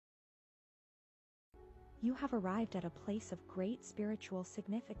You have arrived at a place of great spiritual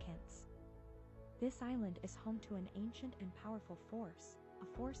significance. This island is home to an ancient and powerful force,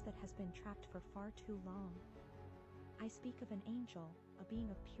 a force that has been trapped for far too long. I speak of an angel, a being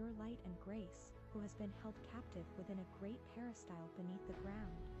of pure light and grace, who has been held captive within a great peristyle beneath the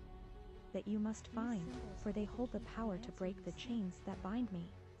ground. That you must find, for they hold the power to break the chains that bind me.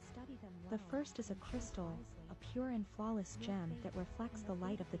 The first is a crystal, a pure and flawless gem that reflects the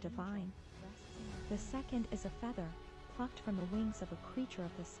light of the divine. The second is a feather, plucked from the wings of a creature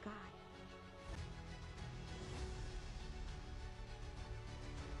of the sky.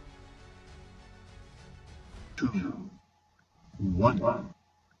 Two, one.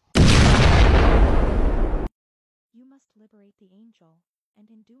 You must liberate the angel, and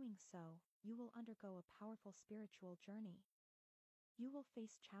in doing so, you will undergo a powerful spiritual journey. You will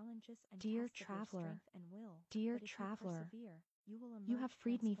face challenges and Dear tests of your traveler, strength and will. Dear But if traveler, you persevere, you will you emerge have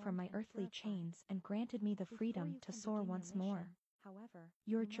freed me from transformed my and earthly purified. chains and granted me the Before freedom you to can soar begin your once more. mission, however,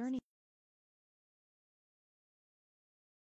 Your you must journey